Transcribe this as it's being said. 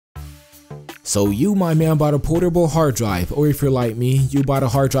So you, my man, bought a portable hard drive, or if you're like me, you bought a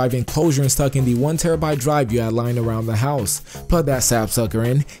hard drive enclosure and stuck in the 1TB drive you had lying around the house. Plug that sapsucker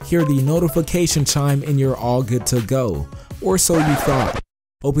in, hear the notification chime, and you're all good to go. Or so you thought.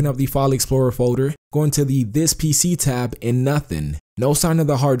 Open up the File Explorer folder, go into the This PC tab, and nothing. No sign of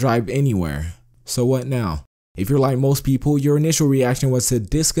the hard drive anywhere. So what now? If you're like most people, your initial reaction was to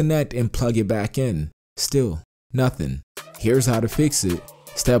disconnect and plug it back in. Still, nothing. Here's how to fix it.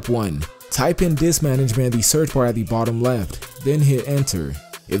 Step 1. Type in disk management in the search bar at the bottom left, then hit enter.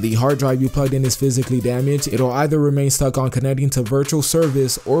 If the hard drive you plugged in is physically damaged, it'll either remain stuck on connecting to virtual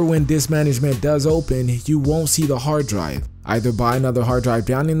service, or when disk management does open, you won't see the hard drive. Either buy another hard drive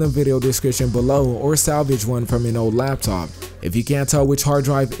down in the video description below, or salvage one from an old laptop. If you can't tell which hard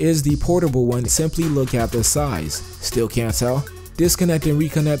drive is the portable one, simply look at the size. Still can't tell? Disconnect and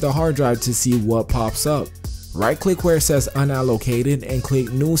reconnect the hard drive to see what pops up. Right click where it says Unallocated and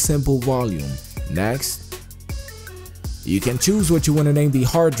click New Simple Volume. Next. You can choose what you want to name the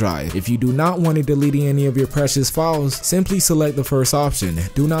hard drive. If you do not want it deleting any of your precious files, simply select the first option.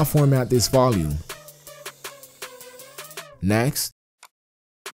 Do not format this volume. Next.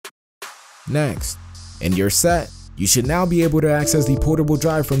 Next. And you're set. You should now be able to access the portable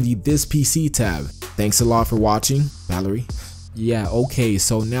drive from the This PC tab. Thanks a lot for watching, Valerie. Yeah, okay,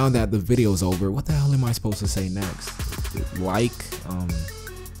 so now that the video's over, what the hell am I supposed to say next? Like,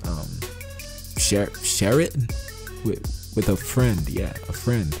 share it with a friend. Yeah, a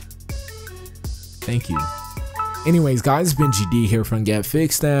friend. Thank you. Anyways, guys, it's been GD here from Get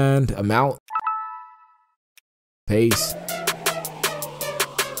Fixed, and I'm out. Peace.